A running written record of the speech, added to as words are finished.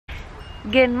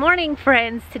Good morning,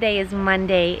 friends. Today is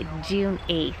Monday, June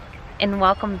 8th, and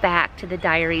welcome back to the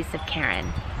Diaries of Karen.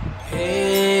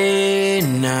 Hey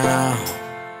now,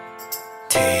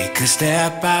 take a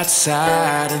step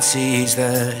outside and seize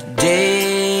the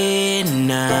day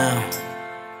now.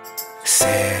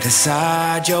 Set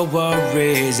aside your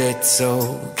worries, it's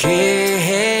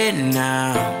okay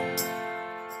now.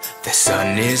 The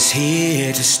sun is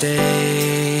here to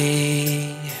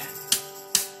stay.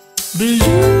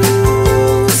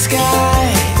 Blue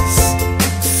skies,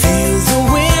 feel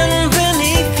the wind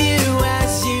beneath you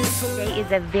as you flow. Today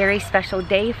is a very special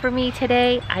day for me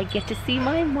today. I get to see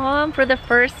my mom for the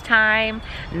first time,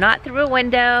 not through a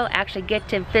window, actually get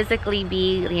to physically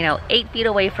be, 8 feet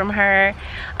away from her.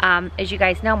 As you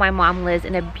guys know, my mom lives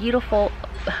in a beautiful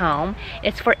home.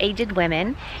 It's for aged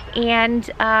women, and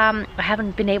I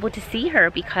haven't been able to see her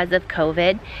because of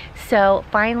COVID. So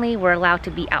finally we're allowed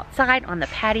to be outside on the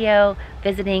patio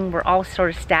visiting. We're all sort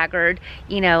of staggered,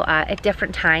 at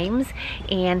different times,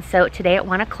 and so today at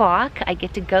 1 o'clock I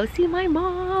get to go see my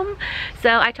mom.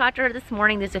 So I talked to her this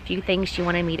morning. There's a few things she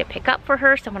wanted me to pick up for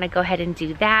her, so I'm gonna go ahead and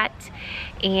do that.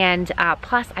 And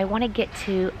plus I want to get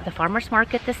to the farmer's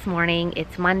market this morning.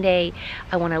 It's Monday.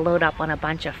 I want to load up on a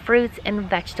bunch of fruits and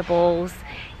vegetables,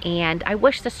 and I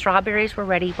wish the strawberries were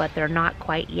ready, but they're not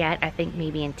quite yet. I think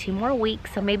maybe in 2 more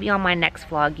weeks. So maybe on my next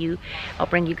vlog I'll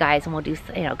bring you guys and we'll do,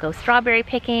 go strawberry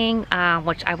picking,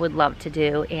 which I would love to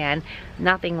do. And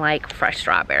nothing like fresh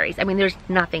strawberries. I mean, there's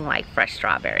nothing like fresh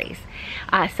strawberries.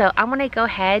 So I'm gonna go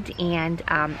ahead and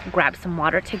grab some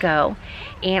water to go,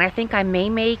 and I think I may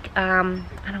make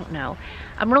I don't know,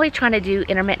 I'm really trying to do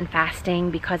intermittent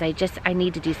fasting because I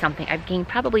need to do something. I've gained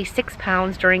probably 6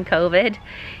 pounds during COVID,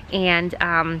 and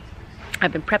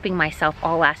I've been prepping myself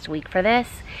all last week for this,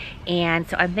 and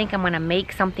so I think I'm gonna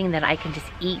make something that I can just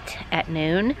eat at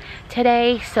noon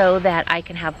today so that I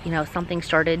can have, something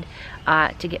started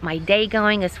to get my day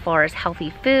going as far as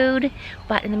healthy food.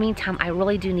 But in the meantime, I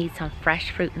really do need some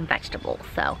fresh fruit and vegetables.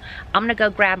 So I'm gonna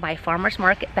go grab my farmer's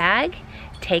market bag,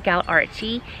 take out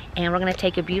Archie, and we're gonna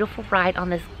take a beautiful ride on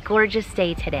this gorgeous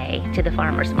day today to the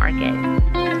farmer's market.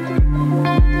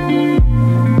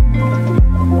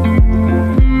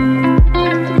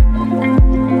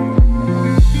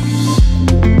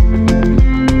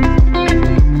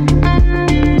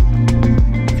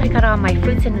 All my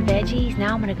fruits and veggies.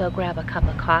 Now I'm gonna go grab a cup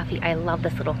of coffee. I love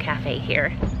this little cafe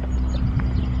here.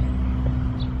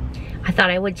 I thought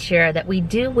I would share that we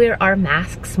do wear our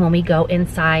masks when we go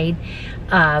inside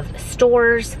of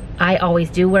stores. I always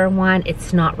do wear one.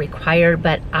 It's not required,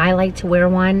 but I like to wear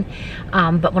one.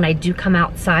 But when I do come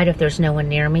outside, if there's no one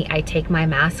near me, I take my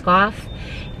mask off.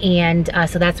 And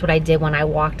so that's what I did when I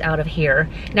walked out of here.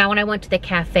 Now when I went to the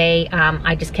cafe,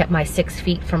 I just kept my 6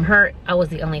 feet from her. I was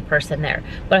the only person there.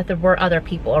 But if there were other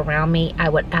people around me, I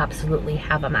would absolutely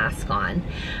have a mask on.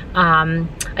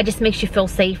 It just makes you feel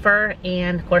safer.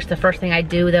 And of course, the first thing I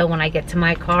do though when I get to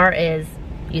my car is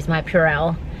use my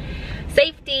Purell.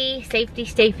 Safety, safety,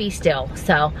 safety still.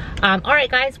 So, all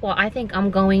right guys, well I think I'm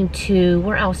going to,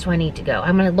 where else do I need to go?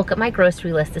 I'm gonna look at my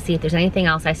grocery list to see if there's anything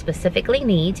else I specifically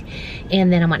need,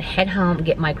 and then I'm gonna head home,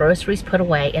 get my groceries put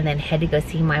away, and then head to go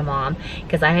see my mom,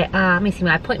 because let me see,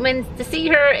 my appointment to see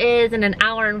her is in 1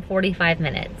 hour and 45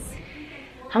 minutes.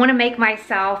 I'm gonna make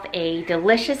myself a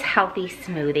delicious, healthy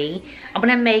smoothie. I'm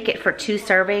gonna make it for 2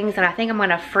 servings, and I think I'm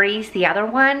gonna freeze the other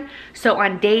one. So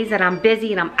on days that I'm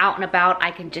busy and I'm out and about,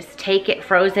 I can just take it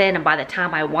frozen, and by the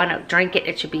time I wanna drink it,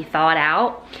 it should be thawed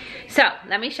out. So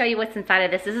let me show you what's inside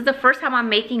of this. This is the first time I'm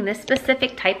making this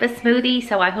specific type of smoothie,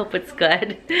 so I hope it's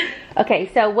good.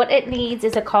 Okay, so what it needs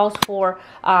is, it calls for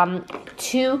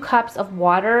 2 cups of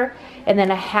water, and then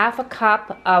 1/2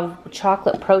 cup of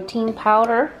chocolate protein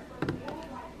powder.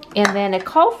 And then it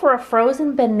called for a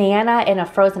frozen banana and a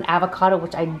frozen avocado,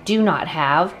 which I do not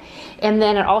have. And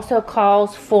then it also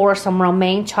calls for some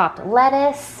romaine chopped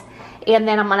lettuce. And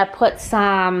then I'm gonna put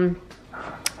some,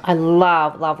 I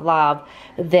love, love, love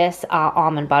this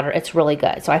almond butter. It's really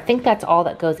good. So I think that's all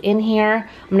that goes in here.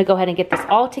 I'm gonna go ahead and get this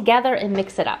all together and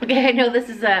mix it up. Okay, I know this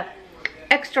is a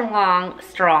extra long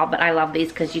straw, but I love these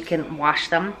because you can wash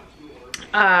them.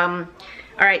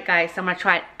 All right guys, so I'm gonna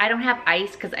try it. I don't have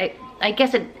ice because I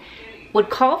guess it would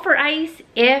call for ice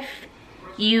if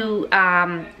you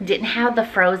didn't have the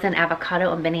frozen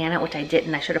avocado and banana, which I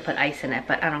didn't. I should have put ice in it,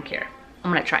 but I don't care.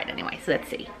 I'm gonna try it anyway, so let's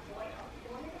see.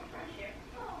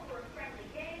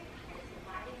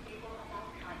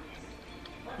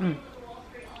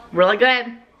 Really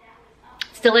good.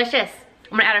 It's delicious.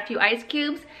 I'm gonna add a few ice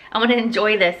cubes. I'm gonna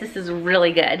enjoy this. This is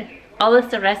really good. All this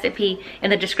the recipe in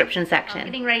the description section. I'm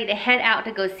getting ready to head out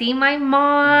to go see my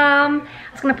mom.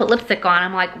 I was gonna put lipstick on.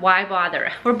 I'm like, why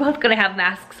bother? We're both gonna have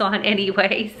masks on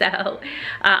anyway. So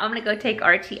I'm gonna go take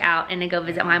Archie out and then go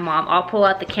visit my mom. I'll pull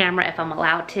out the camera if I'm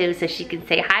allowed to so she can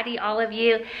say hi to all of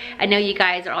you. I know you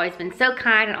guys are always been so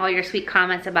kind and all your sweet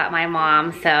comments about my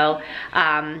mom. So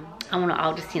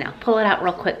I'll just, you know, pull it out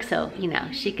real quick so, you know,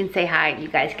 she can say hi and you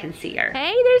guys can see her.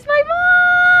 Hey, there's my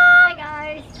mom!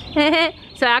 Hi, guys.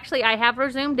 So actually, I have her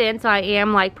zoomed in, so I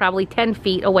am like probably 10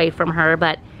 feet away from her,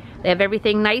 but they have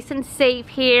everything nice and safe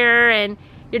here, and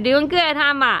you're doing good,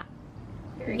 huh, Ma?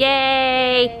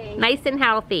 Yay! Nice and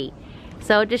healthy.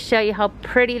 So just show you how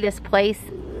pretty this place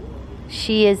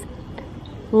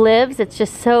lives. It's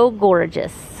just so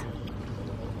gorgeous.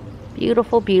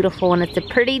 Beautiful, beautiful, and it's a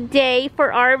pretty day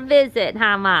for our visit,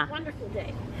 huh, Ma? Wonderful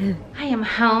day. I am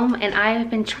home and I have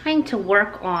been trying to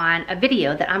work on a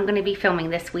video that I'm going to be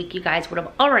filming this week. You guys would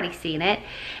have already seen it,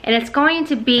 and it's going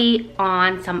to be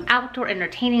on some outdoor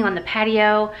entertaining on the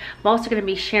patio. I'm also going to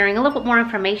be sharing a little bit more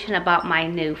information about my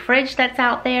new fridge that's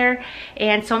out there,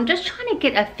 and so I'm just trying to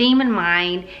get a theme in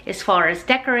mind as far as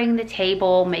decorating the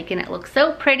table, making it look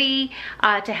so pretty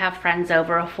to have friends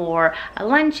over for a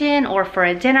luncheon or for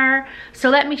a dinner. So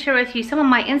let me share with you some of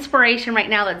my inspiration right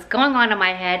now that's going on in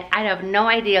my head. I have no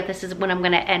idea if this is what I'm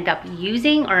going to end up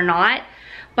using or not,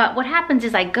 but what happens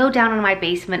is I go down in my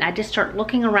basement, I just start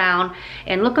looking around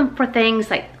and looking for things,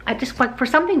 like I just like for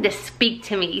something to speak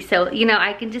to me, so you know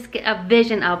I can just get a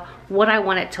vision of what I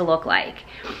want it to look like.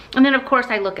 And then of course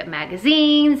I look at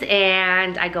magazines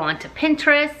and I go onto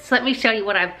Pinterest. So let me show you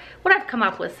what I've come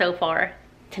up with so far.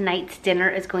 Tonight's dinner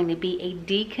is going to be a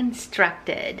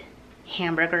deconstructed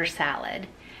hamburger salad.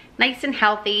 Nice and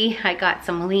healthy. I got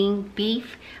some lean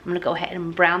beef. I'm gonna go ahead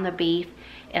and brown the beef,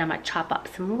 and I'm gonna chop up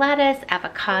some lettuce,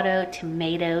 avocado,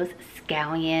 tomatoes,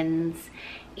 scallions,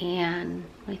 and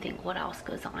let me think what else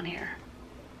goes on here.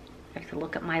 I have to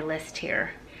look at my list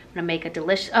here. I'm gonna make a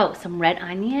delicious, some red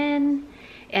onion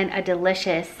and a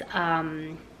delicious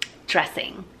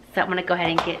dressing. So I'm gonna go ahead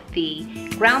and get the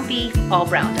ground beef all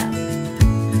browned up.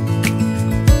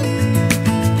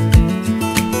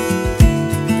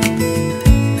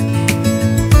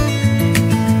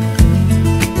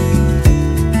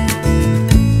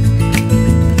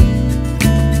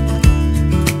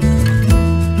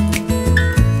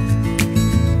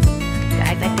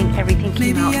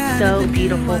 So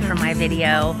beautiful for my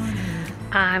video.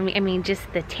 I mean,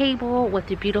 just the table with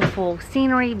the beautiful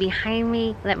scenery behind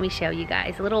me. Let me show you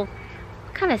guys a little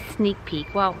kind of sneak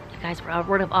peek. Well, you guys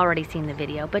would have already seen the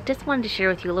video, but just wanted to share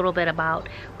with you a little bit about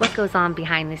what goes on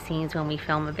behind the scenes when we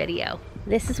film a video.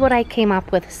 This is what I came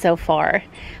up with so far.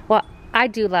 Well, I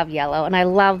do love yellow, and I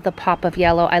love the pop of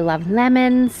yellow. I love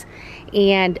lemons,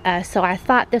 and so I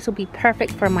thought this would be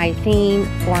perfect for my theme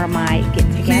for my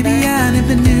get-together. Maybe I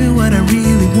never knew what I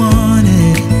really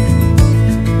wanted,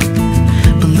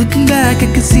 but looking back I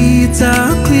can see it's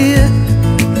all clear.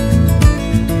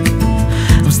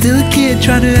 I'm still a kid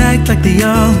trying to act like they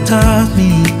all taught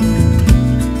me,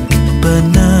 but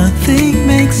nothing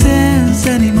makes sense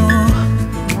anymore.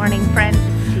 Good morning, friends.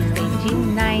 It's Tuesday,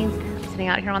 June 9th. Sitting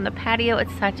out here on the patio.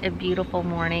 It's such a beautiful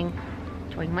morning.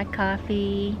 Enjoying my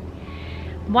coffee.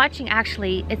 Watching,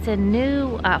 actually, it's a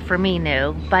new, for me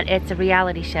new, but it's a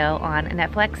reality show on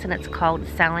Netflix, and it's called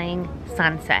Selling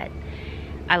Sunset.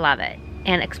 I love it,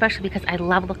 and especially because I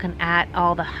love looking at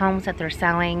all the homes that they're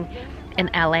selling in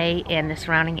LA and the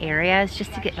surrounding areas,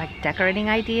 just to get like decorating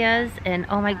ideas. And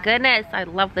oh my goodness, I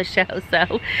love the show.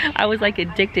 So I was like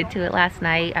addicted to it last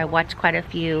night. I watched quite a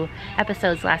few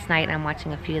episodes last night, and I'm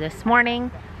watching a few this morning.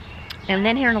 And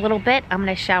then here in a little bit, I'm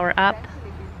gonna shower up.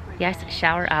 Yes,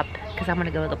 shower up, because I'm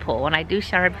gonna go to the pool. And I do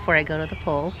shower before I go to the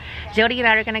pool. Jody and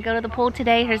I are gonna go to the pool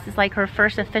today. Hers is like her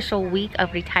first official week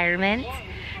of retirement.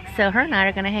 So her and I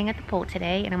are gonna hang at the pool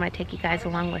today, and I'm gonna take you guys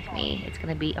along with me. It's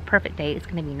gonna be a perfect day. It's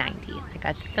gonna be 90.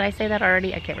 Did I say that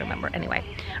already? I can't remember. Anyway,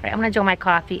 all right, I'm gonna enjoy my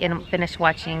coffee and finish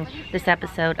watching this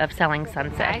episode of Selling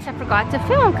Sunset. Guys, I forgot to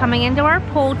film coming into our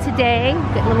pool today.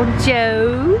 Get little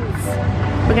Joe's.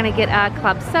 We're gonna get a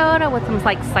club soda with some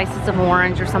like slices of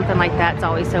orange or something like that. It's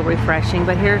always so refreshing.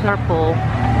 But here's our pool.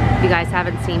 If you guys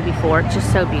haven't seen before, it's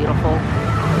just so beautiful.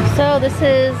 So this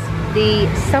is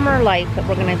the summer life that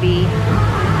we're gonna be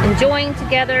enjoying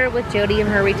together with Jody in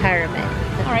her retirement.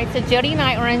 All right, so Jody and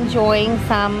I are enjoying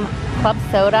some club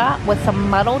soda with some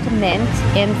muddled mint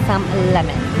and some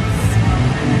lemons.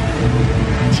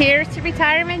 Cheers to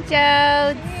retirement,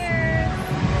 Joe.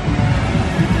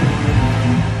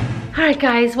 All right,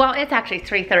 guys, well, it's actually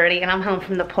 3:30 and I'm home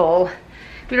from the pool.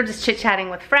 we were just chit-chatting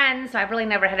with friends, so I've really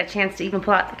never had a chance to even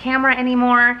pull out the camera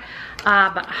anymore.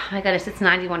 But oh my goodness, it's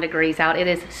 91 degrees out. It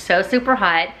is so super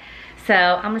hot. So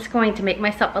I'm just going to make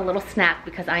myself a little snack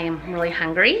because I am really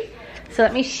hungry. So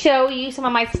let me show you some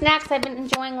of my snacks I've been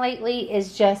enjoying lately.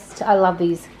 Is just, I love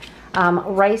these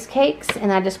rice cakes,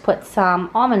 and I just put some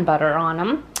almond butter on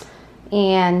them.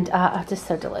 And just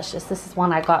so delicious. This is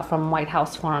one I got from White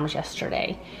House Farms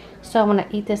yesterday. So I'm gonna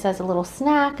eat this as a little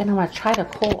snack, and I'm gonna try to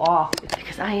cool off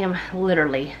because I am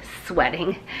literally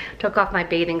sweating. Took off my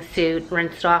bathing suit,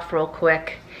 rinsed off real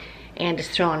quick, and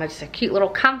just throw on just a cute little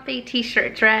comfy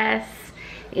t-shirt dress.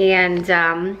 And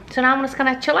so now I'm just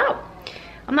gonna chill out.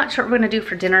 I'm not sure what we're gonna do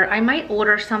for dinner. I might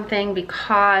order something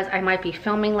because I might be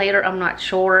filming later. I'm not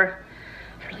sure.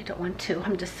 I really don't want to.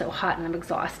 I'm just so hot and I'm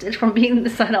exhausted from being in the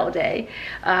sun all day.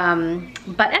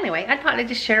 But anyway, I thought I'd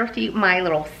just share with you my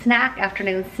little snack,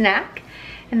 afternoon snack.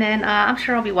 And then I'm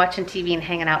sure I'll be watching TV and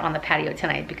hanging out on the patio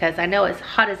tonight because I know as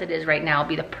hot as it is right now, it'll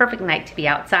be the perfect night to be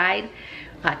outside.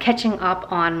 Catching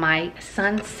up on my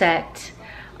Sunset,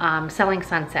 Selling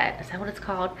Sunset, is that what it's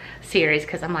called? Series,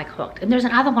 because I'm like hooked. And there's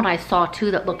another one I saw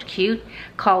too that looked cute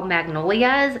called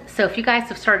Magnolias. So if you guys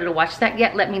have started to watch that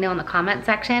yet, let me know in the comment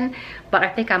section. But I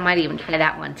think I might even try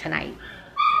that one tonight.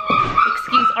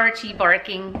 Excuse Archie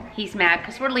barking. He's mad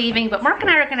because we're leaving. But Mark and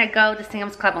I are going to go to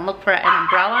Sam's Club and look for an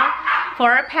umbrella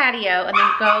for our patio and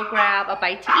then go grab a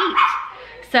bite to eat.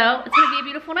 So it's gonna be a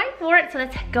beautiful night for it. So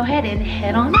let's go ahead and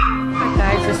head on. Alright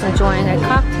guys, just enjoying a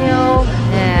cocktail,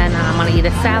 and I'm gonna eat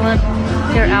a salad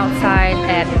here outside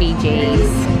at BJ's.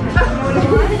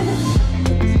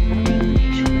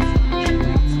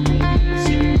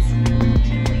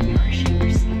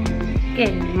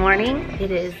 Good morning.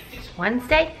 It is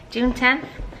Wednesday, June 10th.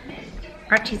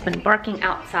 Archie's been barking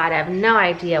outside. I have no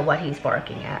idea what he's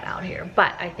barking at out here,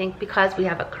 but I think because we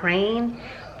have a crane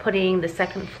putting the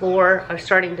second floor, or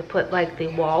starting to put like the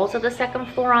walls of the second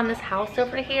floor on this house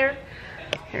over here.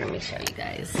 Here, let me show you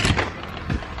guys.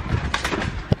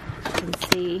 You can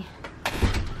see.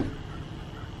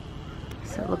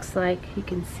 So it looks like you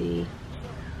can see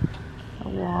the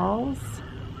walls.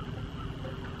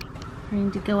 I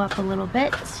need to go up a little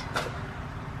bit.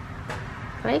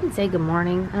 Did I even say good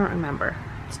morning? I don't remember.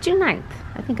 It's June 9th.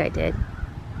 I think I did.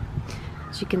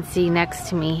 As you can see next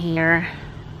to me here,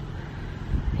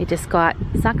 they just got,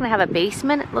 it's not gonna have a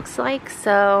basement, it looks like,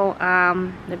 so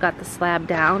they've got the slab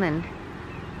down, and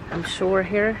I'm sure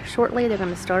here shortly they're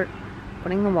gonna start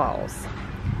putting the walls.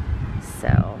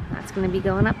 So that's gonna be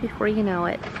going up before you know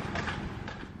it.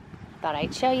 Thought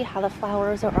I'd show you how the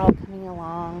flowers are all coming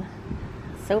along.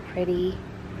 So pretty.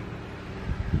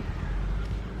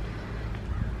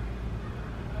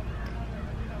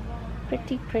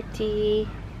 Pretty, pretty.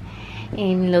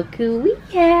 And look who we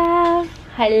have.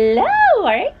 Hello,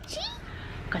 Archie.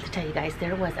 Got to tell you guys,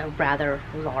 there was a rather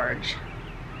large,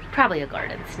 probably a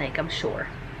garden snake, I'm sure,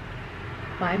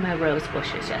 by my rose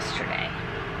bushes yesterday.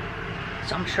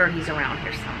 So I'm sure he's around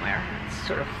here somewhere. It's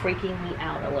sort of freaking me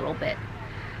out a little bit.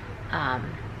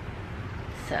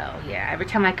 So yeah, every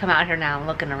time I come out here now, I'm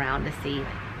looking around to see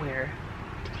where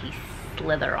did he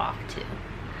slither off to.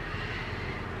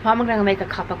 Well, I'm gonna make a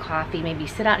cup of coffee, maybe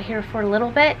sit out here for a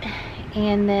little bit,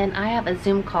 and then I have a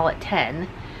Zoom call at 10,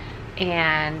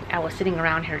 and I was sitting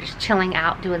around here just chilling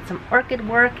out, doing some orchid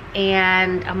work,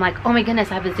 and I'm like, oh my goodness,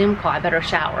 I have a Zoom call, I better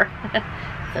shower.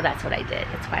 So that's what I did.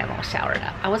 That's why I'm all showered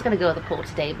up. I was gonna go to the pool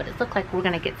today, but it looked like we're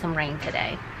gonna get some rain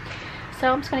today.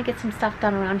 So I'm just gonna get some stuff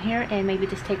done around here and maybe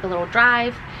just take a little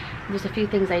drive. There's a few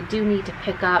things I do need to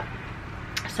pick up,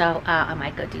 so I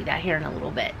might go do that here in a little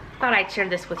bit. Thought I'd share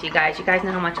this with you guys. You guys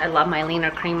know how much I love my leaner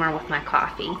creamer with my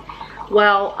coffee.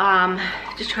 Well,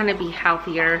 just trying to be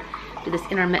healthier, do this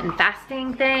intermittent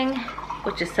fasting thing,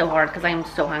 which is so hard because I'm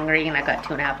so hungry and I got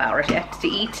 2.5 hours yet to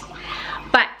eat.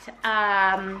 But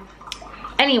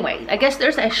anyway, I guess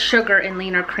there's a sugar in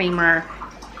leaner creamer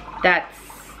that's,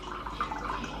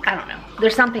 I don't know,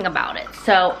 there's something about it.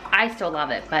 So I still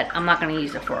love it, but I'm not gonna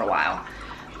use it for a while.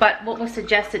 But what was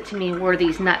suggested to me were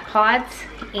these nut pods,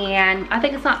 and I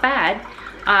think it's not bad.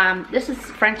 This is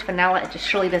French vanilla. It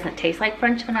just really doesn't taste like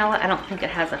French vanilla. I don't think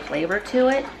it has a flavor to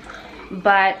it.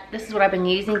 But this is what I've been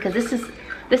using, because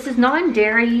this is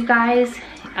non-dairy, you guys.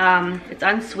 It's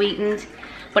unsweetened,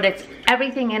 but it's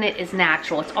everything in it is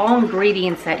natural. It's all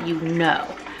ingredients that you know,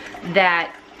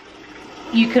 that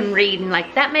you can read and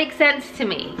like, that makes sense to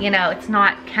me. You know, it's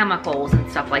not chemicals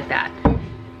and stuff like that.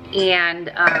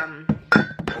 And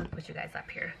put you guys up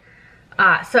here.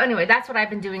 So anyway, that's what I've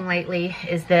been doing lately,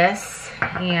 is this.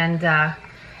 And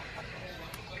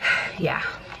yeah,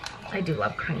 I do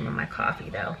love cream in my coffee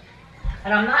though.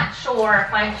 And I'm not sure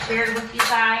if I've shared with you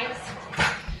guys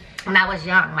when I was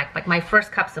young. Like my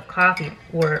first cups of coffee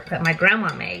were that my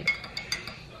grandma made,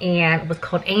 and it was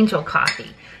called Angel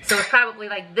Coffee. So it's probably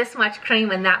like this much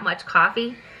cream and that much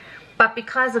coffee. But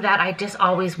because of that, I just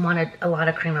always wanted a lot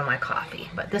of cream in my coffee.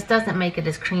 But this doesn't make it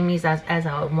as creamy as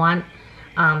I would want.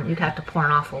 You'd have to pour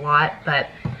an awful lot, but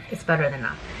it's better than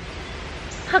nothing.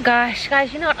 Oh gosh,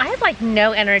 guys, you know what? I have like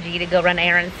no energy to go run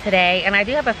errands today, and I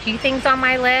do have a few things on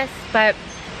my list, but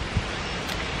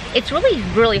it's really,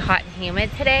 really hot and humid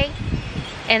today.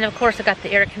 And of course I got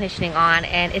the air conditioning on,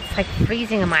 and it's like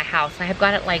freezing in my house, and I have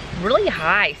got it like really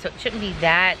high, so it shouldn't be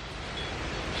that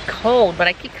cold, but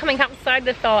I keep coming outside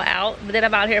to thaw out, but then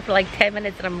I'm out here for like 10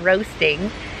 minutes and I'm roasting.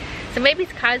 So maybe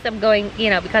it's because I'm going, you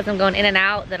know, because I'm going in and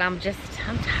out that I'm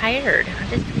tired.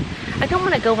 I don't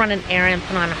want to go run an errand and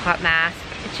put on a hot mask.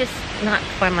 It's just not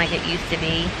fun like it used to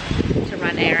be to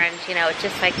run errands. You know, it's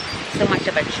just like so much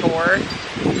of a chore.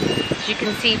 As you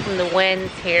can see from the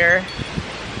winds here,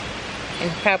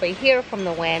 and probably hear from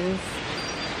the winds,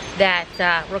 that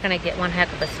we're gonna get one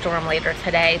heck of a storm later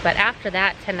today. But after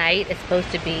that, tonight is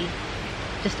supposed to be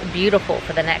just beautiful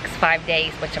for the next 5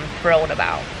 days, which I'm thrilled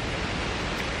about.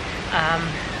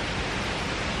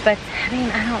 But I mean,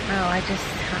 I don't know. I don't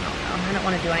know. I don't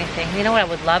want to do anything. You know what I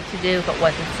would love to do if it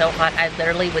wasn't so hot? I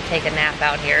literally would take a nap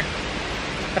out here.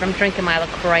 But I'm drinking my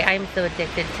LaCroix. I am so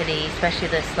addicted to these, especially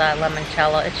this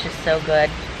limoncello. It's just so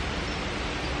good.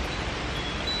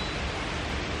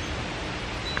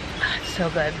 It's so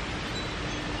good.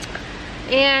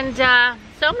 And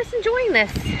so I'm just enjoying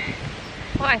this.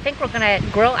 Well, I think we're gonna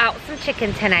grill out some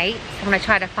chicken tonight. So I'm gonna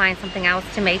try to find something else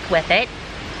to make with it.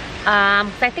 So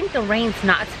I think the rain's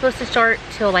not supposed to start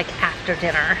till like after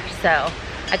dinner. So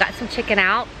I got some chicken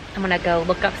out. I'm gonna go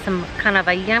look up some kind of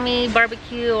a yummy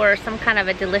barbecue or some kind of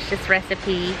a delicious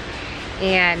recipe,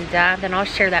 and then I'll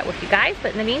share that with you guys.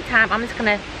 But in the meantime, I'm just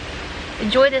gonna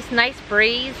enjoy this nice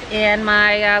breeze and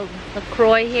my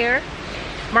LaCroix here.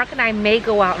 Mark and I may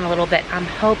go out in a little bit. I'm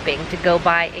hoping to go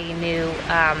buy a new,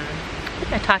 I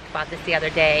think I talked about this the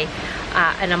other day,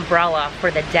 an umbrella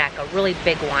for the deck, a really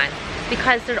big one.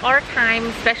 Because there are times,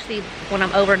 especially when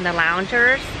I'm over in the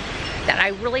loungers, that I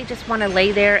really just want to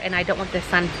lay there and I don't want the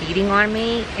sun beating on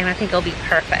me, and I think it'll be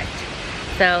perfect.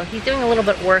 So he's doing a little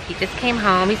bit of work. He just came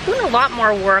home. He's doing a lot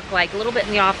more work, like a little bit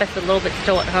in the office, a little bit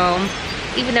still at home.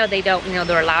 Even though they don't, you know,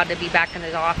 they're allowed to be back in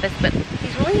the office, but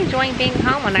he's really enjoying being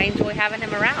home, and I enjoy having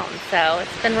him around. So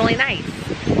it's been really nice.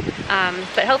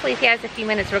 But hopefully if he has a few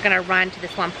minutes, we're gonna run to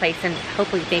this one place and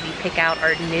hopefully maybe pick out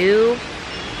our new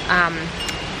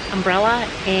umbrella,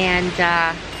 and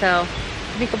so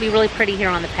I think it'll be really pretty here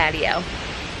on the patio.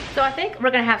 So I think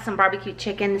we're gonna have some barbecue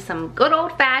chicken, some good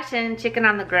old-fashioned chicken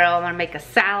on the grill. I'm gonna make a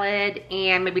salad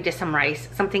and maybe just some rice,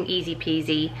 something easy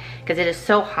peasy, because it is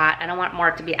so hot. I don't want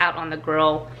Mark to be out on the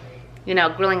grill, you know,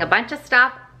 grilling a bunch of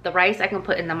stuff. The rice I can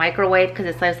put in the microwave because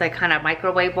it's those like kind of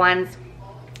microwave ones.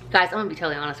 Guys, I'm gonna be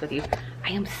totally honest with you. I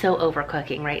am so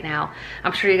overcooking right now.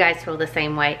 I'm sure you guys feel the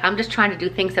same way. I'm just trying to do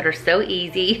things that are so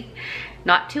easy,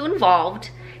 not too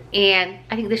involved, and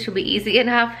I think this should be easy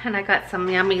enough. And I got some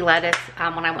yummy lettuce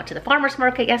when I went to the farmer's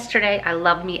market yesterday. I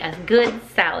love me a good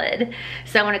salad.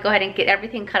 So I'm gonna go ahead and get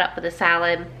everything cut up for the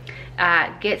salad,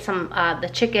 get some the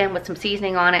chicken with some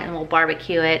seasoning on it, and we'll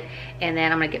barbecue it. And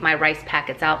then I'm gonna get my rice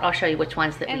packets out. I'll show you which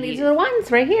ones that we use. And these are the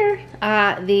ones right here.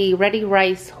 The Ready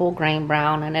Rice whole grain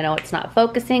brown. And I know it's not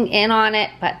focusing in on it,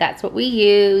 but that's what we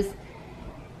use.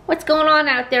 What's going on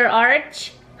out there,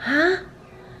 Arch? Huh?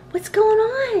 What's going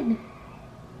on?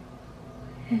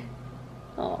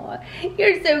 Oh,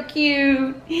 you're so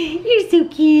cute. You're so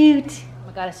cute. Oh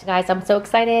my gosh, guys, I'm so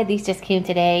excited. These just came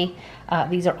today.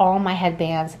 These are all my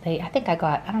headbands. I think I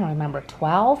got, I don't remember,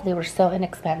 12. They were so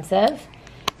inexpensive.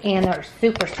 And they're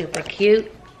super, super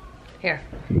cute. Here,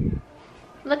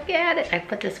 look at it. I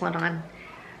put this one on.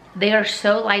 They are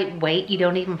so lightweight, you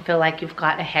don't even feel like you've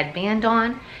got a headband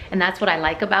on. And that's what I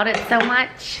like about it so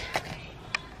much.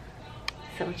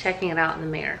 So I'm checking it out in the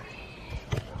mirror.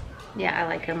 Yeah, I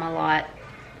like them a lot.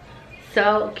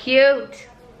 So cute.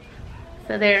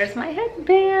 So there's my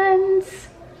headbands.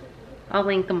 I'll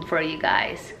link them for you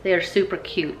guys. They're super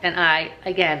cute. And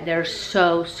again, they're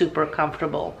so super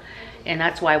comfortable. And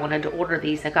that's why I wanted to order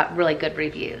these. I got really good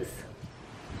reviews.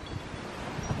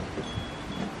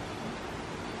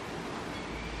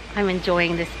 I'm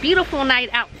enjoying this beautiful night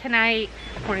out tonight.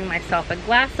 Pouring myself a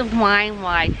glass of wine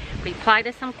while I reply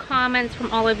to some comments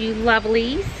from all of you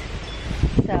lovelies.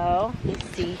 So, let's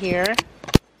see here.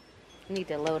 I need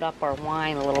to load up our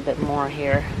wine a little bit more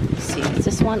here. Let's see, is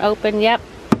this one open? Yep.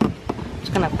 I'm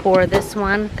just gonna pour this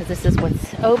one because this is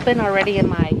what's open already in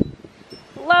my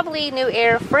lovely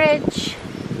NewAir Fridge.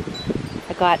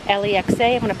 I got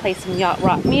LEXA. I'm gonna play some yacht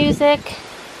rock music.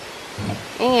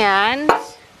 And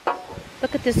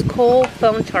look at this cool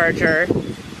phone charger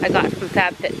I got from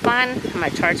FabFitFun. I'm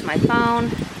gonna charge my phone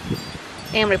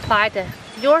and reply to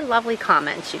your lovely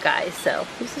comments, you guys. So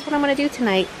this is what I'm gonna do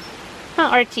tonight. Huh,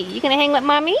 Archie? You gonna hang with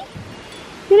mommy? You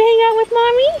gonna hang out with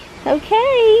mommy?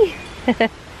 Okay.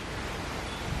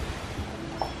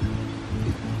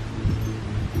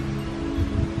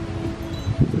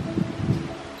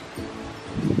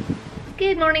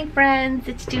 Good morning, friends.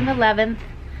 It's June 11th.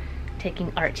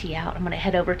 Taking Archie out. I'm gonna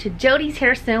head over to Jody's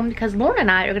here soon because Lauren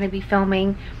and I are gonna be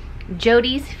filming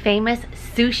Jody's famous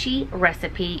sushi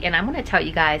recipe. And I'm gonna tell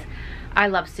you guys, I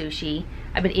love sushi.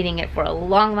 I've been eating it for a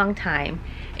long, long time.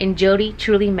 And Jody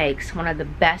truly makes one of the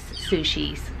best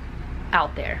sushis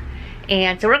out there.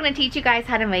 And so we're gonna teach you guys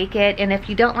how to make it. And if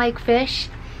you don't like fish,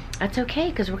 that's okay,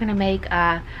 because we're gonna make,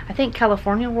 I think,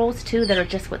 California rolls too that are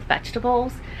just with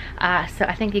vegetables. So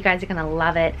I think you guys are gonna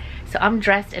love it. So I'm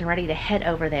dressed and ready to head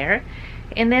over there.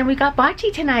 And then we got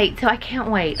bocce tonight, so I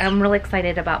can't wait. I'm really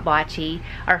excited about bocce.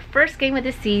 Our first game of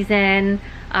the season,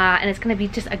 and it's gonna be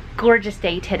just a gorgeous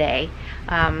day today.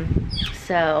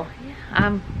 So yeah,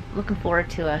 I'm looking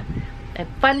forward to a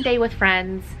fun day with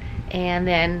friends, and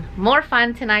then more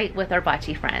fun tonight with our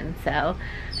bocce friends. So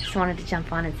just wanted to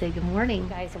jump on and say good morning.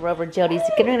 Guys, we're over at Jody's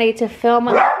getting ready to film.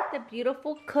 Look at the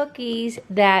beautiful cookies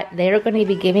that they're going to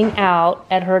be giving out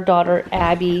at her daughter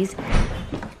Abby's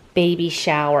baby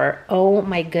shower. Oh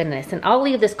my goodness. And I'll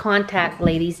leave this contact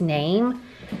lady's name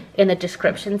in the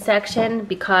description section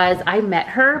because I met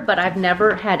her, but I've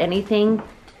never had anything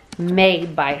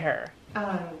made by her.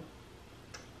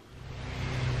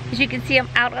 As you can see, I'm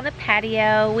out on the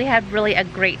patio. We had really a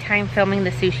great time filming the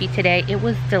sushi today. It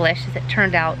was delicious. It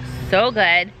turned out so good.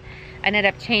 I ended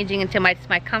up changing into my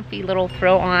comfy little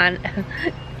throw-on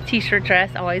t-shirt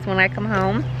dress always when I come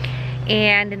home.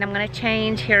 And then I'm gonna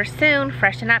change here soon,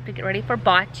 freshen up to get ready for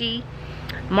bocce.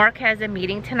 Mark has a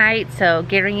meeting tonight, so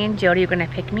Gary and Jody are gonna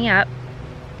pick me up.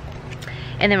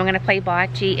 And then we're gonna play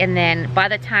bocce, and then by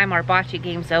the time our bocce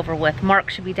game's over with, Mark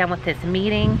should be done with his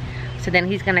meeting. So then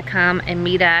he's gonna come and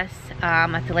meet us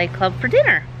at the Lake Club for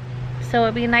dinner. So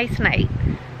it'll be a nice night.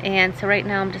 And so right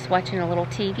now I'm just watching a little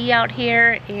TV out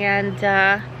here and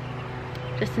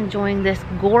just enjoying this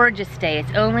gorgeous day.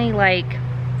 It's only like,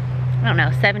 I don't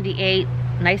know, 78,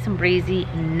 nice and breezy,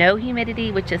 no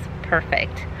humidity, which is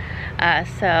perfect.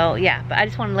 So yeah, but I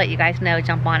just wanted to let you guys know,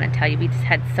 jump on and tell you we just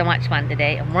had so much fun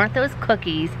today. And weren't those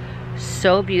cookies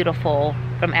so beautiful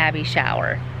from Abby's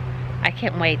shower? I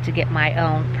can't wait to get my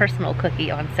own personal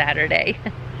cookie on Saturday.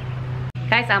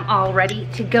 Guys, I'm all ready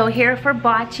to go here for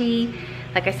bocce.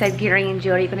 Like I said, Gary and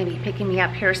Jody are gonna be picking me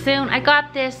up here soon. I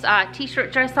got this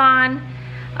t-shirt dress on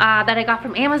that I got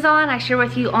from Amazon. I share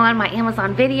with you on my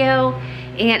Amazon video.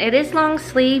 And it is long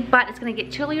sleeve, but it's gonna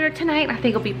get chillier tonight. I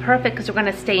think it'll be perfect because we're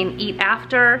gonna stay and eat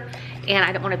after. And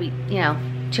I don't wanna be, you know,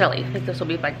 chilly. I think this will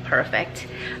be like perfect.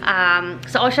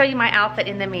 So I'll show you my outfit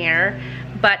in the mirror.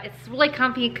 But it's really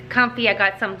comfy. I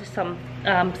got some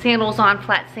sandals on,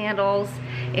 flat sandals.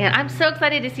 And I'm so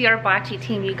excited to see our bocce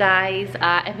team, you guys.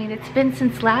 I mean, it's been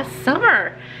since last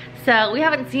summer. So we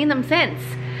haven't seen them since.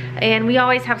 And we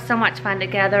always have so much fun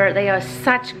together. They are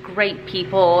such great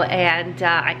people. And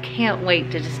I can't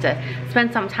wait to just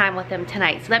spend some time with them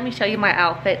tonight. So let me show you my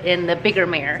outfit in the bigger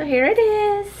mirror. So here it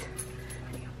is.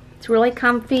 It's really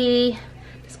comfy.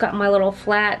 Just got my little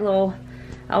flat little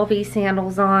LV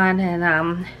sandals on,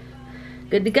 and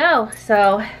good to go.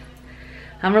 So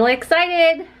I'm really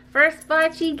excited. First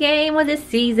bocce game of the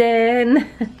season.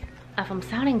 If I'm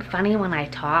sounding funny when I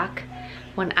talk,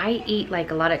 when I eat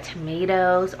like a lot of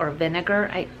tomatoes or vinegar,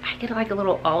 I get like a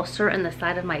little ulcer in the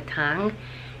side of my tongue.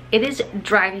 It is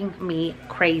driving me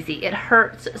crazy. It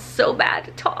hurts so bad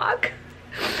to talk.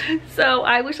 So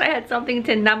I wish I had something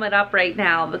to numb it up right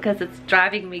now because it's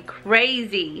driving me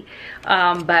crazy.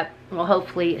 But well,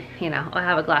 hopefully, you know, I'll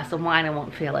have a glass of wine and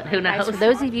won't feel it. Who knows? For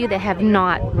those of you that have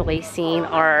not really seen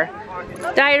our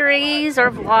diaries or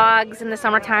vlogs in the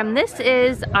summertime, this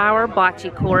is our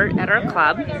bocce court at our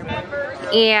club.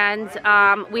 And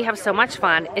we have so much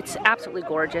fun. It's absolutely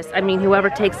gorgeous. I mean, whoever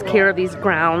takes care of these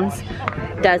grounds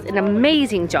does an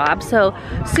amazing job. So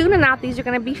soon enough, these are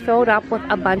gonna be filled up with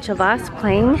a bunch of us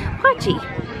playing bocce.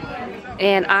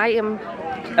 And I am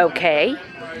okay.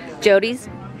 Jody's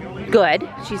good.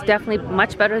 She's definitely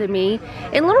much better than me.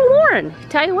 And little Lauren,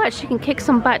 tell you what, she can kick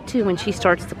some butt too when she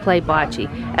starts to play bocce.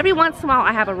 Every once in a while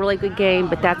I have a really good game,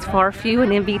 but that's far few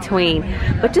and in between.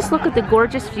 But just look at the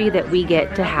gorgeous view that we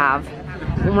get to have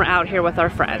when we're out here with our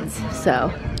friends.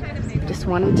 So just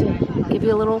wanted to give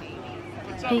you a little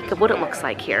peek of what it looks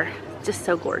like here. just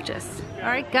so gorgeous. All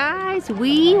right, guys,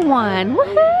 we won.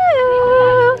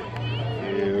 Woohoo!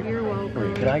 You're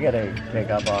welcome. Can I get a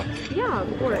takeout box? Yeah,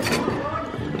 of course.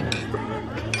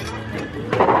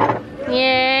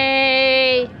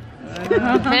 Yay!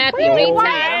 Happy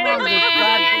retirement!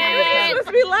 It was supposed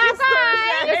to be last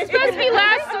Thursday. It's supposed to be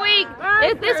last week.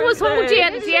 This was whole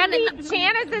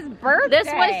Janice's birthday. This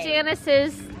was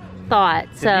Janice's thought.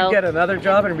 So Did you get another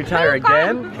job and retire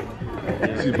again?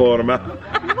 She's blowing them out.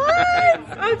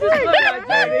 I'm just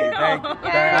Thank you.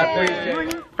 I appreciate it.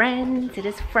 morning, friends. It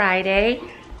is Friday,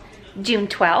 June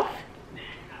 12th,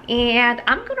 and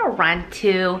I'm gonna run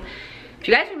to. If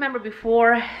you guys remember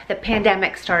before the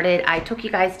pandemic started, I took you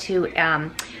guys to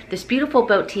this beautiful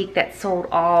boutique that sold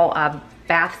all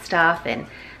bath stuff and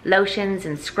lotions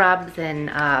and scrubs and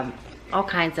all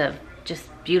kinds of just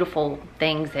beautiful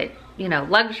things that, you know,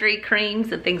 luxury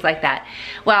creams and things like that.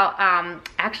 Well,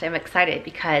 actually I'm excited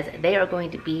because they are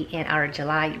going to be in our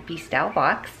July Be Style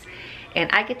box. And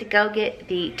I get to go get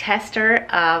the tester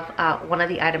of one of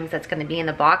the items that's gonna be in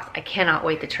the box. I cannot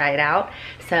wait to try it out.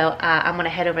 So I'm gonna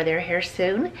head over there here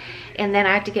soon. And then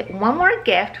I have to get one more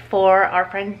gift for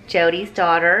our friend Jody's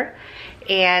daughter.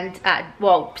 And,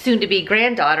 well, soon to be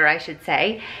granddaughter, I should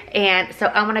say. And so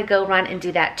I'm gonna go run and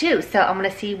do that too. So I'm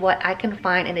gonna see what I can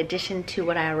find in addition to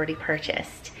what I already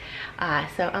purchased.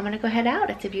 So I'm gonna go head out.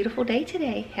 It's a beautiful day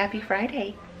today. Happy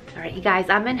Friday. All right, you guys,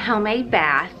 I'm in Homemade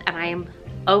Bath and I am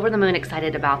over the moon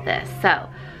excited about this. So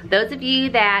those of you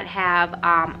that have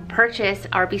purchased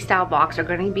our Be Style box are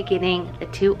going to be getting the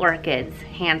 2 Orchids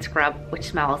hand scrub, which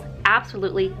smells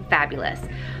absolutely fabulous.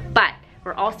 But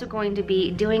we're also going to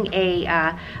be doing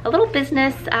a little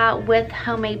business with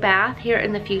Homemade Bath here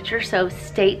in the future, so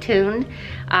stay tuned.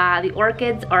 The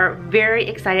Orchids are very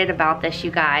excited about this, you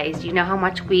guys. You know how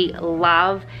much we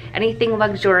love anything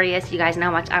luxurious. You guys know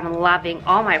how much I'm loving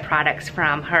all my products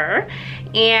from her.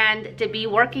 And to be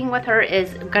working with her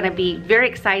is gonna be very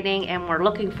exciting, and we're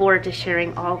looking forward to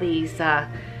sharing all these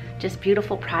just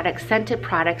beautiful products, scented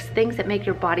products, things that make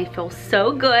your body feel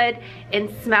so good and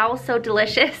smell so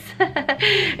delicious.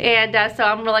 And so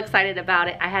I'm real excited about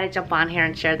it. I had to jump on here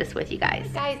and share this with you guys.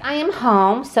 Guys, I am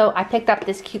home, so I picked up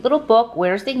this cute little book,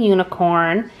 Where's the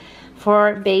Unicorn,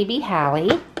 for baby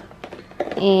Hallie.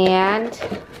 And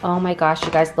oh my gosh,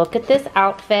 you guys, look at this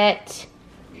outfit.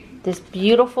 This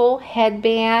beautiful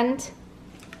headband.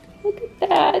 Look at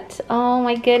that. Oh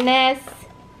my goodness.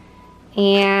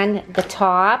 And the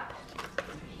top.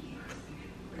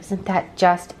 Isn't that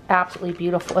just absolutely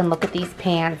beautiful? And look at these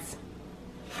pants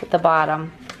at the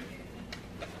bottom.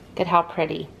 Look at how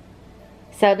pretty.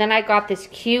 So then I got this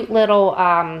cute little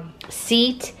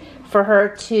seat for her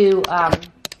to,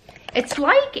 it's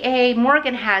like a,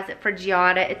 Morgan has it for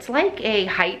Giada. It's like a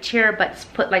height chair, but it's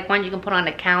put like one you can put on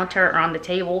the counter or on the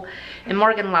table. And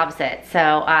Morgan loves it.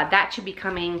 So that should be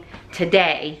coming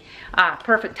today.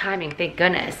 Perfect timing, thank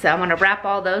goodness. So I'm gonna wrap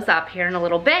all those up here in a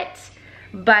little bit.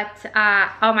 But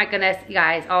oh my goodness, you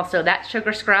guys, also that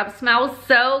sugar scrub smells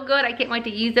so good. I can't wait to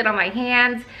use it on my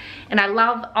hands. And I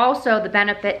love also the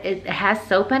benefit, it has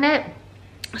soap in it.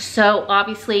 So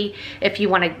obviously, if you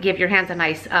want to give your hands a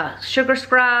nice sugar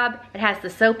scrub, it has the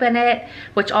soap in it,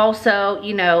 which also,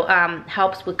 you know,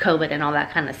 helps with COVID and all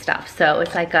that kind of stuff. So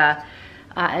it's like a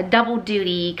double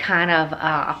duty kind of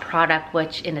a product,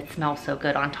 and it smells so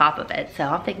good on top of it. So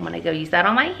I think I'm gonna go use that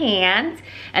on my hands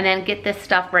and then get this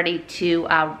stuff ready to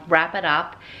wrap it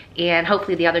up. And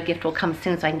hopefully the other gift will come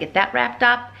soon so I can get that wrapped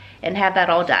up and have that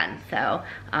all done. So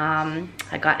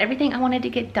I got everything I wanted to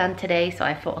get done today, so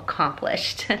I feel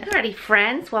accomplished. Alrighty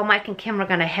friends, well Mike and Kim are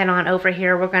gonna head on over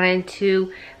here. We're going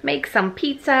to make some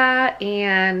pizza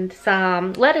and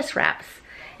some lettuce wraps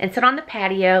and sit on the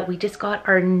patio. We just got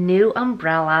our new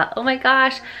umbrella. Oh my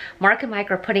gosh, Mark and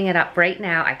Mike are putting it up right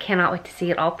now. I cannot wait to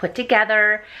see it all put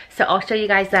together. So I'll show you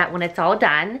guys that when it's all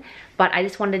done. But I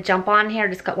just wanted to jump on here.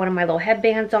 Just got one of my little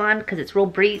headbands on because it's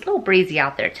little breezy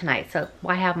out there tonight. So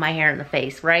why have my hair in the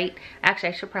face, right? Actually,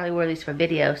 I should probably wear these for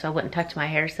video so I wouldn't touch my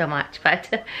hair so much.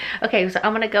 But okay, so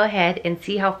I'm gonna go ahead and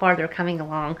see how far they're coming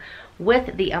along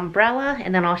with the umbrella,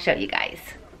 and then I'll show you guys.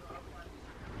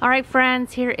 All right,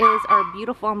 friends, here is our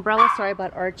beautiful umbrella. Sorry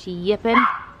about Archie yipping.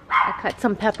 I cut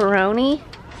some pepperoni.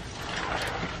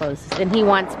 Close this. And he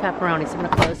wants pepperoni, so I'm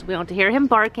gonna close. We don't have to hear him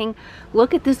barking.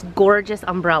 Look at this gorgeous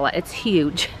umbrella. It's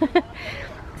huge.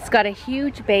 It's got a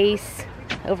huge base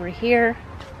over here.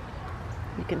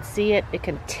 You can see it. It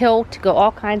can tilt, go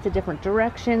all kinds of different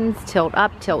directions. Tilt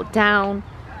up, tilt down.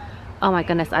 Oh my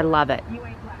goodness, I love it.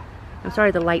 I'm sorry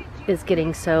the light is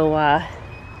getting so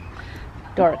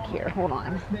dark here. Hold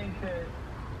on.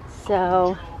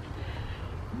 So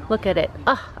Look at it.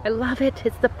 Oh, I love it.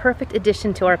 It's the perfect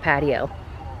addition to our patio.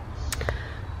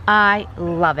 I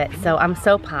love it. So I'm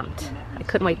so pumped. I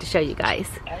couldn't wait to show you guys.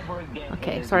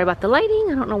 Okay, sorry about the lighting.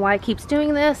 I don't know why it keeps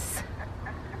doing this.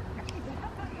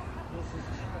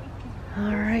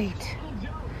 All right.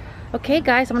 Okay,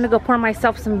 guys, I'm gonna go pour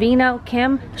myself some vino.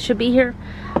 Kim should be here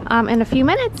in a few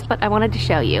minutes, but I wanted to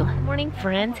show you. Good morning,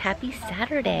 friends. Happy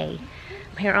Saturday.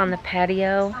 I'm here on the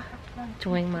patio,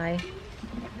 enjoying my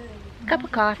cup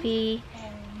of coffee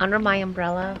under my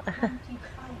umbrella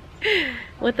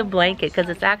with a blanket because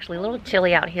it's actually a little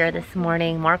chilly out here this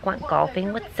morning. Mark went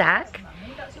golfing with Zach,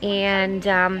 and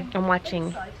I'm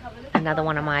watching another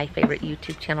one of my favorite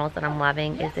YouTube channels that I'm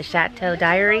loving is the Chateau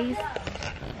Diaries.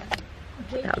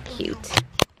 How cute.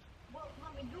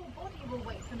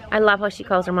 I love how she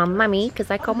calls her mom Mummy because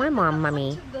I call my mom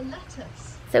Mummy.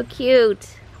 So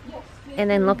cute. And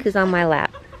then look who's on my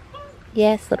lap.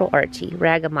 Yes, little Archie,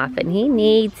 ragamuffin. You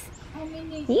need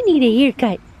a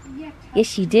haircut.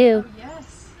 Yes, you do.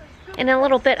 In a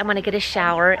little bit, I'm gonna get a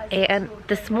shower, and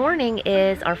this morning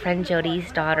is our friend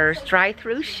Jody's daughter's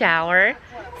drive-through shower.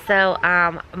 So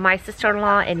my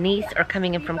sister-in-law and niece are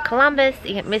coming in from Columbus.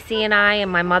 Aunt Missy and I and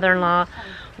my mother-in-law,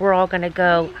 we're all gonna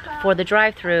go for the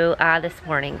drive-through this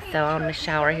morning. So I'm gonna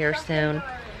shower here soon.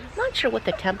 I'm not sure what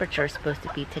the temperature is supposed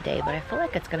to be today, but I feel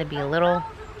like it's gonna be a little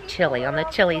chilly, on the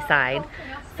chilly side.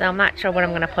 So I'm not sure what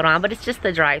I'm gonna put on, but it's just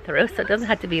the drive-through, so it doesn't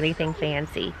have to be anything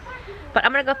fancy. But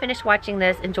I'm gonna go finish watching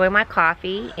this, enjoy my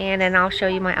coffee, and then I'll show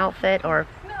you my outfit, or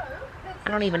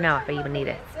I don't even know if I even need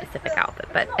a specific outfit,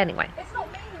 but anyway.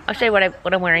 I'll show you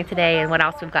what I'm wearing today and what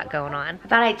else we've got going on. I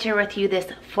thought I'd share with you this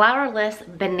flourless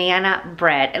banana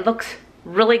bread. It looks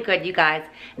really good, you guys,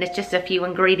 and it's just a few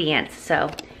ingredients. So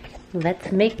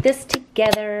let's make this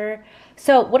together.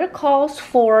 So what it calls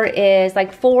for is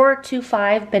like 4 to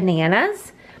 5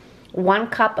 bananas, 1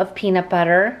 cup of peanut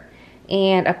butter,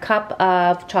 and a cup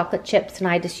of chocolate chips, and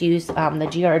I just use the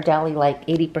Ghirardelli like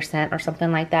 80% or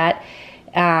something like that.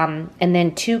 And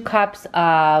then 2 cups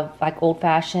of like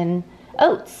old-fashioned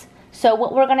oats. So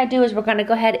what we're gonna do is we're gonna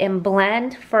go ahead and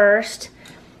blend first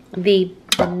the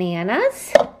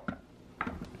bananas.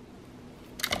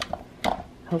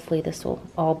 Hopefully this will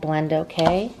all blend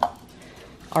okay.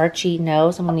 Archie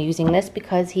knows I'm only using this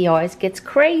because he always gets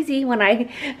crazy when I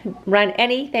run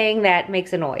anything that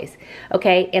makes a noise.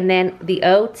 Okay, and then the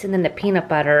oats and then the peanut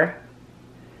butter.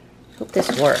 Hope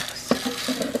this works.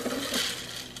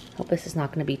 Hope this is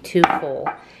not gonna be too full.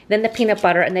 Then the peanut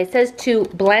butter, and it says to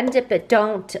blend it, but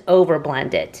don't over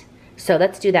blend it. So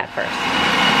let's do that first.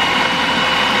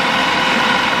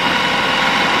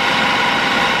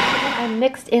 I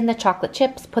mixed in the chocolate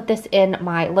chips, put this in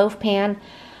my loaf pan.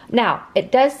 Now, it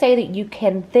does say that you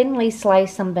can thinly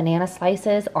slice some banana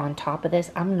slices on top of this.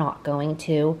 I'm not going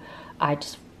to. I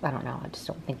don't know, I just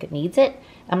don't think it needs it.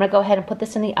 I'm gonna go ahead and put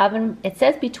this in the oven. It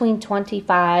says between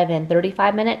 25 and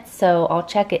 35 minutes, so I'll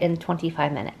check it in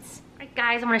 25 minutes. All right,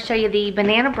 guys, I'm gonna show you the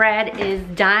banana bread is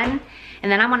done,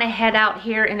 and then I'm gonna head out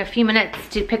here in a few minutes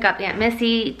to pick up Aunt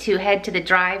Missy to head to the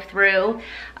drive-through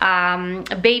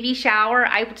a baby shower.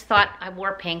 I just thought I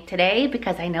wore pink today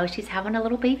because I know she's having a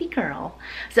little baby girl.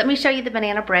 So let me show you the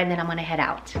banana bread, and then I'm gonna head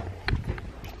out.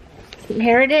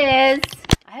 Here it is.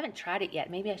 I haven't tried it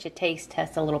yet. Maybe I should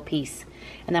test a little piece,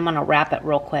 and then I'm gonna wrap it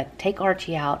real quick. Take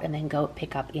Archie out and then go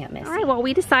pick up Aunt Missy. All right, well,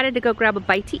 we decided to go grab a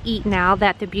bite to eat now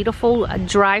that the beautiful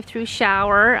drive-through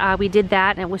shower, we did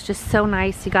that, and it was just so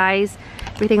nice, you guys.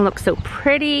 Everything looks so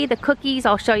pretty. The cookies,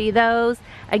 I'll show you those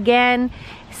again.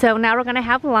 So now we're gonna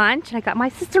have lunch, and I got my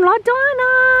sister-in-law,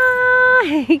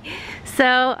 Donna.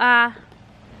 So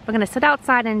we're gonna sit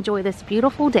outside and enjoy this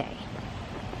beautiful day.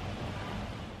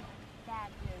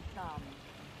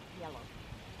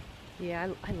 Yeah,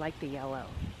 I like the yellow.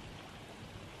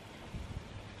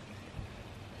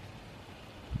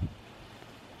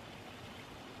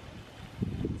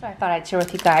 So I thought I'd share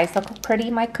with you guys, look how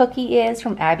pretty my cookie is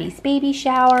from Abby's baby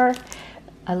shower.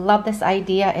 I love this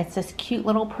idea. It's this cute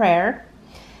little prayer.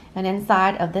 And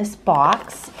inside of this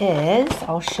box is,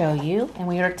 I'll show you, and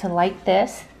we are to light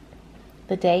this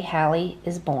the day Hallie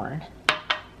is born.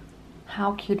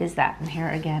 How cute is that? And here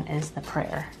again is the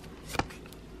prayer.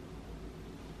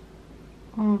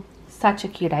 Such a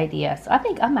cute idea. So I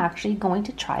think I'm actually going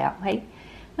to try out my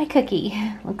cookie.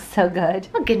 Looks so good.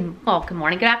 Well, good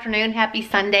morning, good afternoon, happy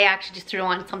Sunday. I actually just threw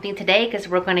on something today because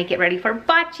we're going to get ready for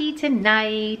bocce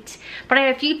tonight. But I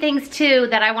have a few things too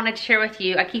that I wanted to share with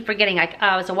you. I keep forgetting.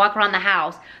 As I walk around the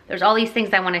house, there's all these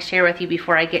things I want to share with you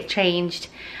before I get changed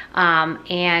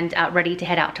and ready to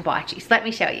head out to bocce. So let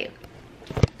me show you.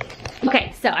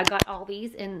 Okay, so I got all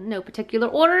these in no particular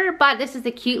order, but this is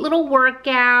a cute little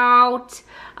workout.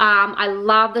 I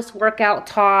love this workout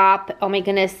top. Oh my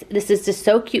goodness, this is just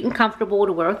so cute and comfortable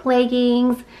to wear with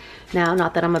leggings. Now,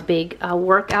 not that I'm a big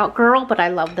workout girl, but I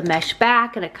love the mesh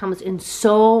back, and it comes in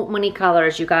so many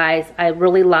colors, you guys. I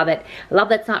really love it. I love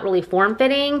that it's not really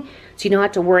form-fitting, so you don't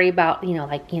have to worry about, you know,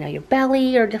 like, you know, your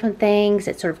belly or different things.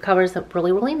 It sort of covers up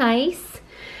really, really nice.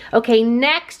 Okay,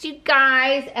 next, you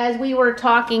guys, as we were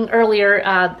talking earlier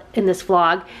in this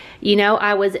vlog, you know,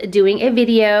 I was doing a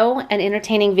video, an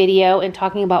entertaining video, and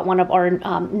talking about one of our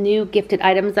new gifted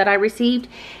items that I received.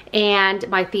 And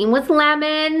my theme was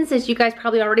lemons, as you guys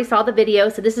probably already saw the video.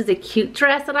 So this is a cute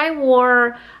dress that I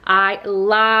wore. I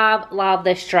love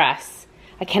this dress.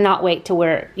 I cannot wait to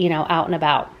wear it, you know, out and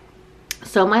about.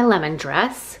 So my lemon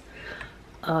dress.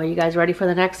 Oh, you guys ready for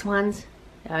the next ones?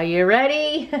 Are you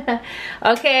ready?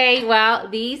 Okay, well,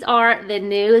 these are the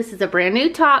new, this is a brand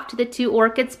new top to the Two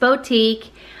Orchids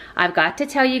Boutique. I've got to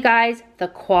tell you guys, the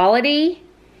quality,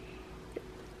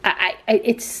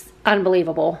 it's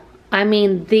unbelievable. I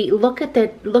mean, look at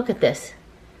this.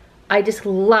 I just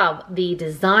love the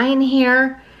design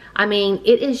here. I mean,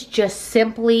 it is just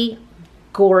simply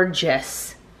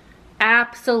gorgeous.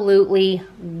 Absolutely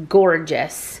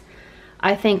gorgeous.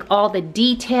 I think all the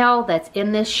detail that's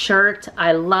in this shirt,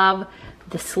 I love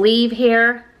the sleeve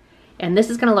here. And this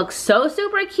is gonna look so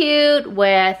super cute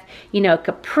with, you know,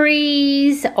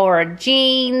 capris or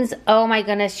jeans. Oh my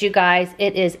goodness, you guys,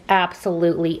 it is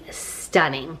absolutely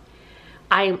stunning.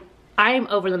 I'm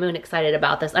over the moon excited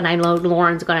about this, and I know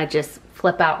Lauren's gonna just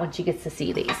flip out when she gets to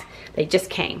see these. They just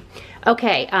came.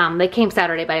 Okay, they came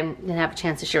Saturday, but I didn't have a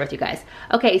chance to share with you guys.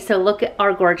 Okay, so look at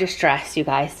our gorgeous dress, you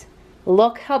guys.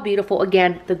 Look how beautiful.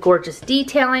 Again, the gorgeous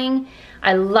detailing.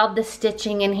 I love the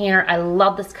stitching in here. I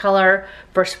love this color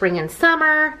for spring and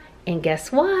summer. And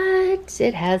guess what?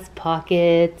 It has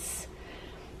pockets.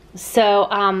 So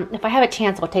if I have a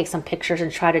chance, I'll take some pictures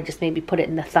and try to just maybe put it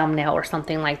in the thumbnail or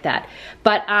something like that.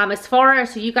 But as far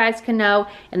as, so you guys can know,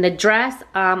 in the dress,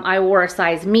 I wore a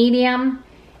size medium.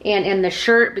 And in the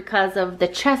shirt, because of the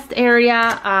chest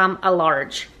area, a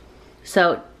large.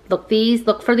 So look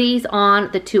for these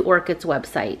on the Two Orchids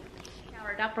website.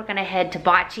 Powered up, we're gonna head to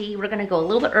Bocce. We're gonna go a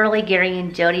little bit early. Gary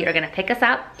and Jody are gonna pick us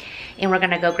up, and we're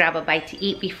gonna go grab a bite to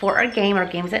eat before our game. Our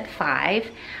game's at 5.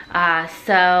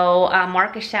 So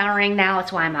Mark is showering now.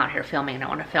 That's why I'm out here filming. I don't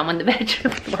wanna film in the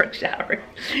bedroom with Mark showering.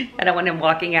 I don't want him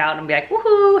walking out and be like,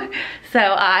 woohoo. So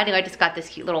anyway, I just got this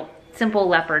cute little simple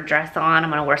leopard dress on. I'm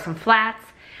gonna wear some flats.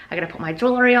 I gotta put my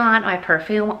jewelry on, my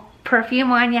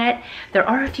perfume on yet. There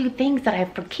are a few things that I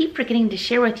keep forgetting to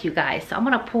share with you guys, so I'm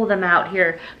gonna pull them out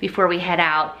here before we head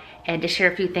out and to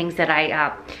share a few things that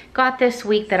I got this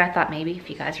week that I thought maybe if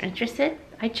you guys are interested,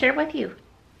 I'd share with you.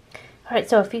 All right,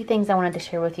 so a few things I wanted to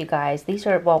share with you guys. These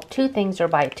are, well, 2 things are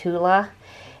by Tula.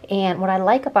 And what I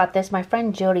like about this, my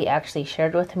friend Jody actually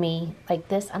shared with me like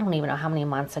this, I don't even know how many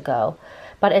months ago,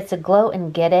 but it's a glow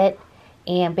and get it.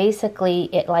 And basically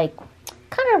it like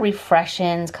kind of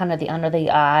refreshes kind of the under the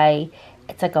eye.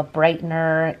 It's like a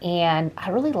brightener, and I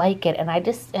really like it. And I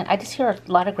just hear a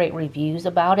lot of great reviews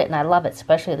about it, and I love it,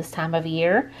 especially this time of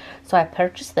year. So I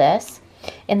purchased this.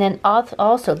 And then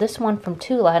also this one from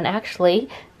Tula, and actually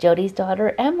Jody's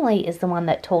daughter Emily is the one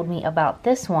that told me about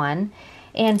this one.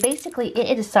 And basically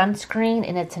it is sunscreen,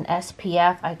 and it's an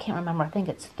SPF, I can't remember, I think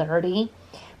it's 30.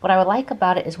 What I would like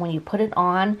about it is when you put it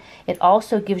on, it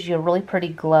also gives you a really pretty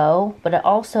glow, but it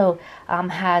also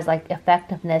has like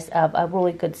effectiveness of a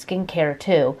really good skincare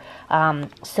too.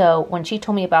 So when she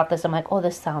told me about this, I'm like, oh,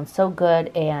 this sounds so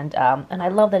good, and I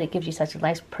love that it gives you such a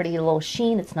nice pretty little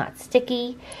sheen. It's not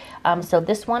sticky. So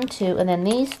this one too, and then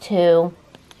these 2,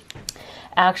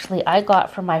 actually I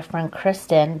got from my friend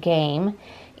Kristen Game,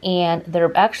 and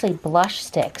they're actually blush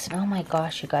sticks. And oh my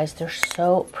gosh, you guys, they're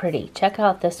so pretty. Check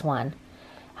out this one.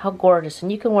 How gorgeous.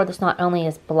 And you can wear this not only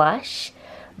as blush,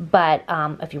 but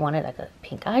if you wanted like a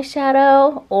pink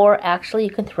eyeshadow, or actually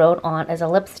you can throw it on as a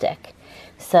lipstick.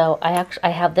 So I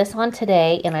have this on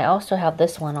today, and I also have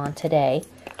this one on today.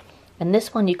 And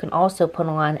this one you can also put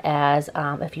on as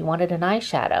if you wanted an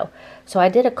eyeshadow. So I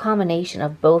did a combination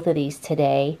of both of these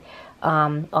today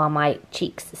on my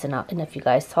cheeks. And if you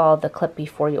guys saw the clip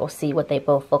before, you'll see what they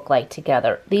both look like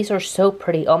together. These are so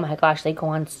pretty. Oh my gosh, they go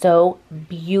on so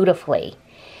beautifully.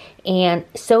 And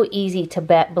so easy to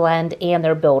blend, and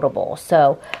they're buildable.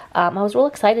 So I was real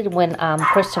excited when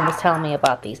Kristen was telling me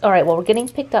about these. All right, well, we're getting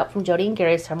picked up from Jody and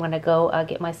Gary, so I'm going to go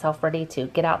get myself ready to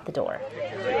get out the door.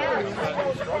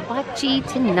 Bocce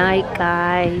tonight,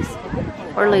 guys.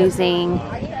 We're losing.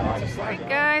 Sorry,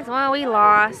 guys. Well, we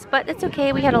lost, but it's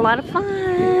okay. We had a lot of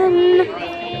fun.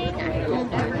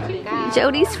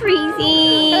 Jody's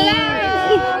freezing.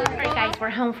 Hello. Alright guys, we're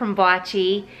home from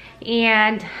Bocce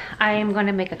and I am going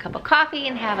to make a cup of coffee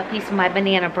and have a piece of my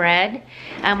banana bread.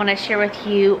 I'm going to share with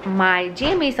you my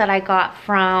jammies that I got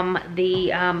from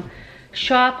the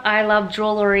shop I Love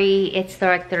Jewelry. It's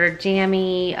their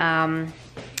jammy.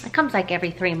 It comes like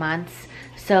every 3 months.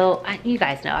 So you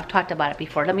guys know, I've talked about it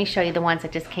before. Let me show you the ones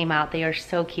that just came out. They are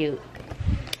so cute.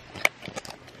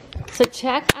 So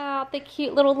check out the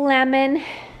cute little lemon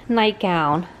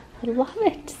nightgown. I love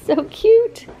it, so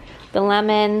cute. The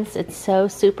lemons, it's so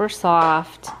super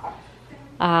soft.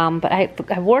 But I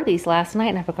wore these last night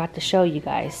and I forgot to show you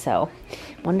guys. So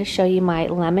I wanted to show you my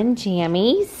lemon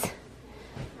jammies.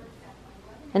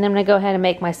 And I'm gonna go ahead and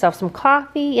make myself some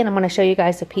coffee and I'm gonna show you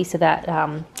guys a piece of that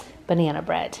banana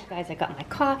bread. Guys, I got my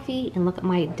coffee and look at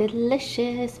my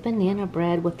delicious banana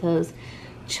bread with those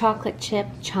chocolate chip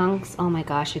chunks. Oh my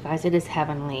gosh, you guys, it is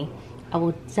heavenly. I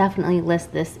will definitely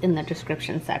list this in the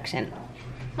description section.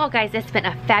 Well guys, it's been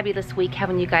a fabulous week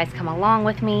having you guys come along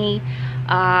with me.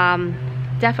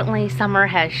 Definitely summer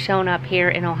has shown up here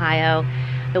in Ohio.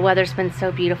 The weather's been so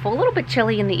beautiful. A little bit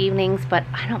chilly in the evenings, but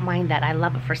I don't mind that. I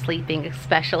love it for sleeping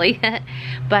especially.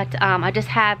 But I just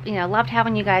have, loved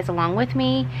having you guys along with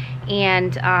me.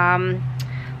 And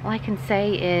all I can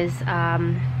say is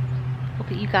hope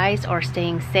that you guys are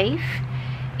staying safe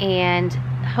and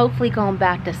hopefully going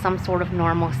back to some sort of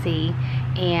normalcy.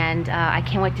 And I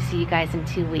can't wait to see you guys in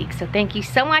 2 weeks. So thank you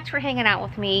so much for hanging out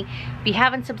with me. If you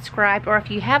haven't subscribed, or if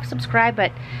you have subscribed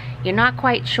but you're not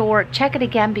quite sure, check it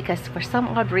again, because for some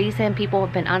odd reason people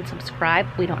have been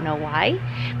unsubscribed. We don't know why,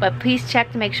 but please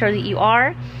check to make sure that you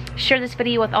are. Share this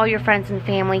video with all your friends and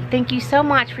family. Thank you so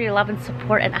much for your love and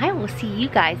support, and I will see you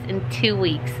guys in 2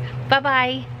 weeks. Bye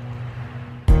bye.